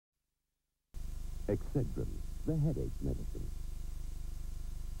Excedrin, the headache medicine.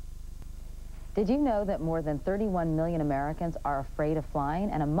 Did you know that more than 31 million Americans are afraid of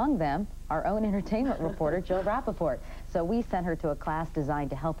flying? And among them, our own entertainment reporter, Jill Rappaport. So we sent her to a class designed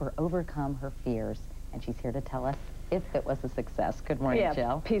to help her overcome her fears. And she's here to tell us if it was a success. Good morning, yeah,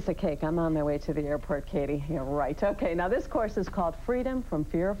 Jill. Piece of cake. I'm on my way to the airport, Katie. You're right. Okay, now this course is called Freedom from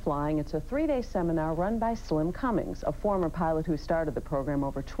Fear of Flying. It's a 3-day seminar run by Slim Cummings, a former pilot who started the program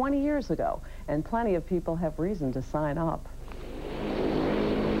over 20 years ago. And plenty of people have reason to sign up.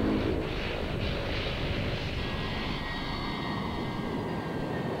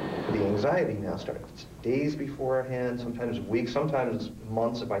 The anxiety now starts days beforehand, sometimes weeks, sometimes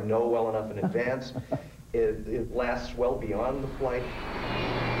months if I know well enough in advance. It lasts well beyond the flight.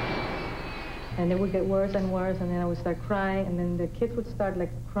 And it would get worse and worse, and then I would start crying, and then the kids would start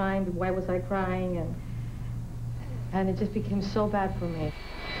like crying. Why was I crying? And it just became so bad for me.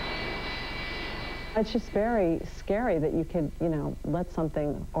 It's just very scary that you could, you know, let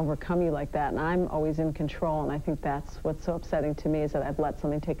something overcome you like that. And I'm always in control, and I think that's what's so upsetting to me, is that I've let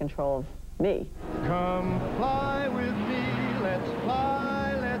something take control of me. Come fly with me, let's fly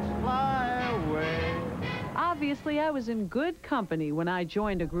away. Obviously, I was in good company when I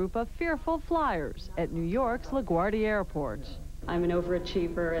joined a group of fearful flyers at New York's LaGuardia Airport. I'm an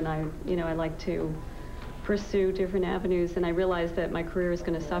overachiever, and I like to pursue different avenues, and I realize that my career is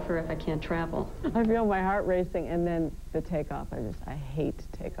going to suffer if I can't travel. I feel my heart racing, and then the takeoff. I hate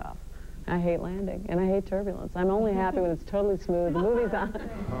takeoff. I hate landing, and I hate turbulence. I'm only happy when it's totally smooth. The movie's on.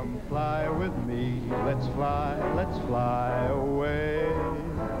 Come fly with me, let's fly away.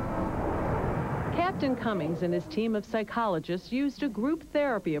 Captain Cummings and his team of psychologists used a group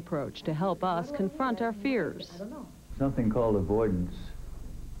therapy approach to help us confront our fears. Something called avoidance,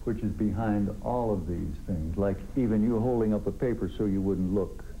 which is behind all of these things, like even you holding up a paper so you wouldn't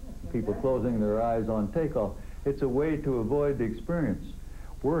look, people closing their eyes on takeoff. It's a way to avoid the experience.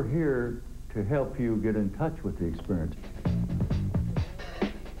 We're here to help you get in touch with the experience.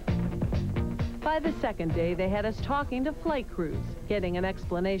 By the second day, they had us talking to flight crews, getting an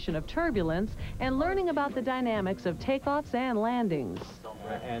explanation of turbulence, and learning about the dynamics of takeoffs and landings.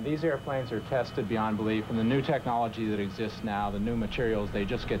 And these airplanes are tested beyond belief, and the new technology that exists now, the new materials, they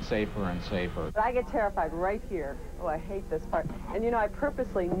just get safer and safer. I get terrified right here. Oh, I hate this part. And you know, I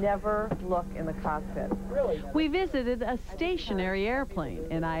purposely never look in the cockpit. Really? We visited a stationary airplane,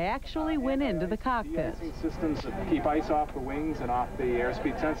 and I actually went into the cockpit. Systems that keep ice off the wings and off the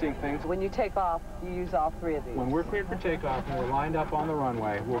airspeed sensing things. When you take off, you use all 3 of these. When we're cleared for takeoff and we're lined up on the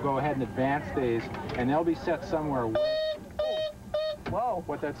runway, we'll go ahead and advance these, and they'll be set somewhere. Whoa.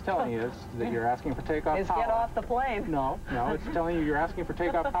 What that's telling you is that you're asking for takeoff Is power. get off the plane. No, it's telling you you're asking for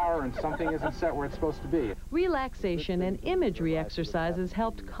takeoff power and something isn't set where it's supposed to be. Relaxation and imagery exercises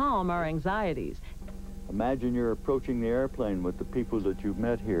helped calm our anxieties. Imagine you're approaching the airplane with the people that you've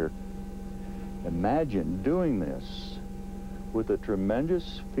met here. Imagine doing this with a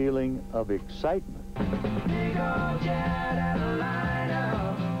tremendous feeling of excitement. Big old jet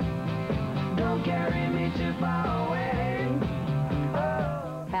airliner, don't carry me too far away.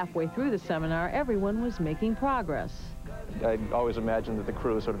 Halfway through the seminar, everyone was making progress. I always imagine that the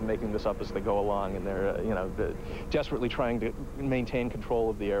crew is sort of making this up as they go along, and they're, desperately trying to maintain control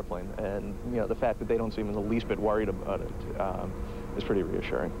of the airplane. And, the fact that they don't seem in the least bit worried about it is pretty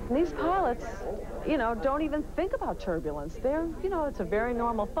reassuring. These pilots, don't even think about turbulence. They're, it's a very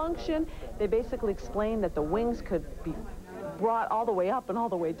normal function. They basically explain that the wings could be brought all the way up and all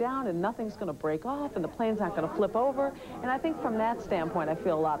the way down, and nothing's going to break off, and the plane's not going to flip over. And I think from that standpoint, I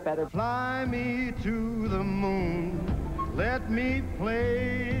feel a lot better. Fly me to the moon, let me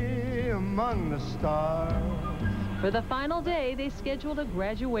play among the stars. For the final day, they scheduled a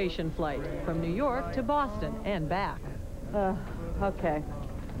graduation flight from New York to Boston and back. Okay.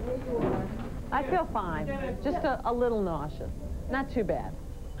 I feel fine. Just a little nauseous. Not too bad.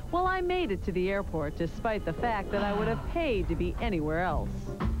 Well, I made it to the airport despite the fact that I would have paid to be anywhere else.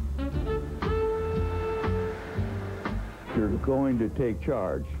 You're going to take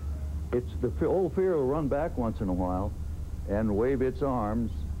charge. It's the old fear will run back once in a while and wave its arms,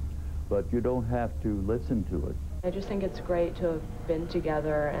 but you don't have to listen to it. I just think it's great to have been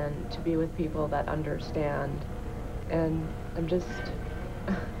together and to be with people that understand. And I'm just,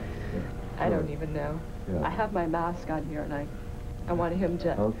 I don't even know. Yeah. I have my mask on here, and I want him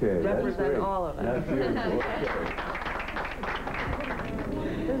to represent all of us.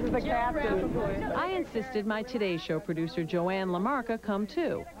 This is the captain. I insisted my Today Show producer Joanne Lamarca come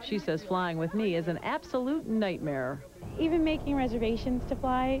too. She says flying with me is an absolute nightmare. even making reservations to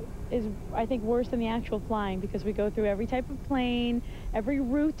fly is, I think, worse than the actual flying, because we go through every type of plane, every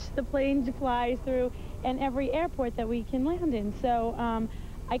route the plane flies through, and every airport that we can land in. So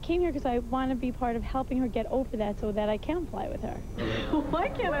I came here because I want to be part of helping her get over that so that I can fly with her. Why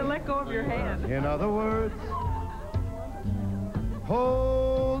can't I let go of your hand? In other words,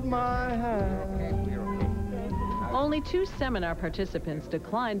 hold my hand. Only 2 seminar participants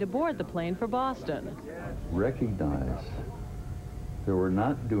declined to board the plane for Boston. Recognize that we're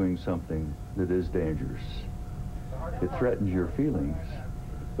not doing something that is dangerous. It threatens your feelings,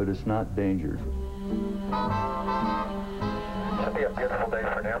 but it's not dangerous. It'll be a beautiful day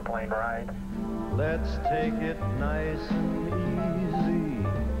for an airplane ride. Let's take it nice and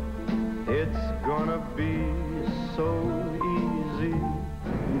easy. It's gonna be so easy.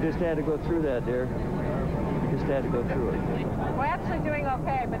 You just had to go through that, dear. You just had to go through it. We're actually doing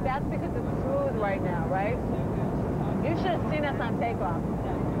okay, but that's because it's smooth right now, right? You should have seen us on takeoff.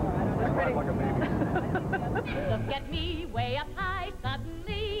 Look at me, way up high,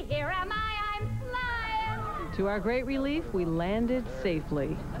 suddenly, here am I, I'm flying. To our great relief, we landed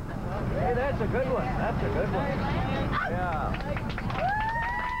safely. Hey, that's a good one. That's a good one. Yeah.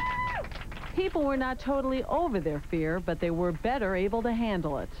 People were not totally over their fear, but they were better able to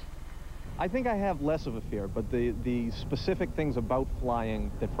handle it. I think I have less of a fear, but the specific things about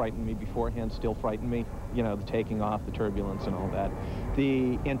flying that frightened me beforehand still frighten me. You know, the taking off, the turbulence and all that.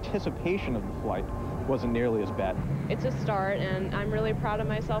 The anticipation of the flight wasn't nearly as bad. It's a start, and I'm really proud of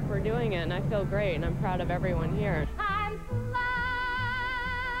myself for doing it, and I feel great, and I'm proud of everyone here. I'm flying.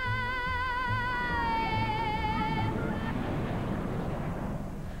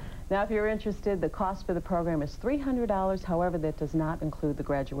 Now, if you're interested, the cost for the program is $300. However, that does not include the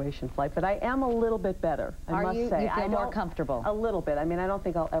graduation flight. But I am a little bit better, I must say. You feel more comfortable? A little bit. I mean, I don't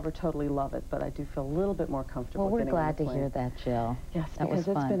think I'll ever totally love it, but I do feel a little bit more comfortable. Well, we're getting on glad the to plane. hear that, Jill. Yes, that because was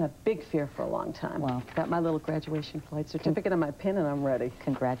it's fun. been a big fear for a long time. Well, got my little graduation flight certificate and my pin, and I'm ready.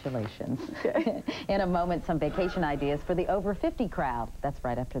 Congratulations. Okay. In a moment, some vacation ideas for the over 50 crowd. That's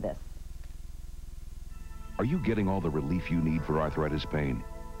right after this. Are you getting all the relief you need for arthritis pain?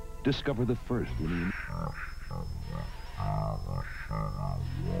 Discover the first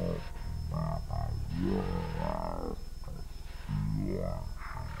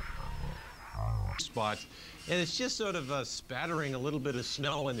spot, and it's just sort of spattering a little bit of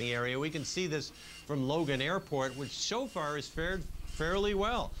snow in the area. We can see this from Logan Airport, which so far has fared fairly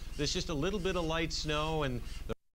well. There's just a little bit of light snow, and the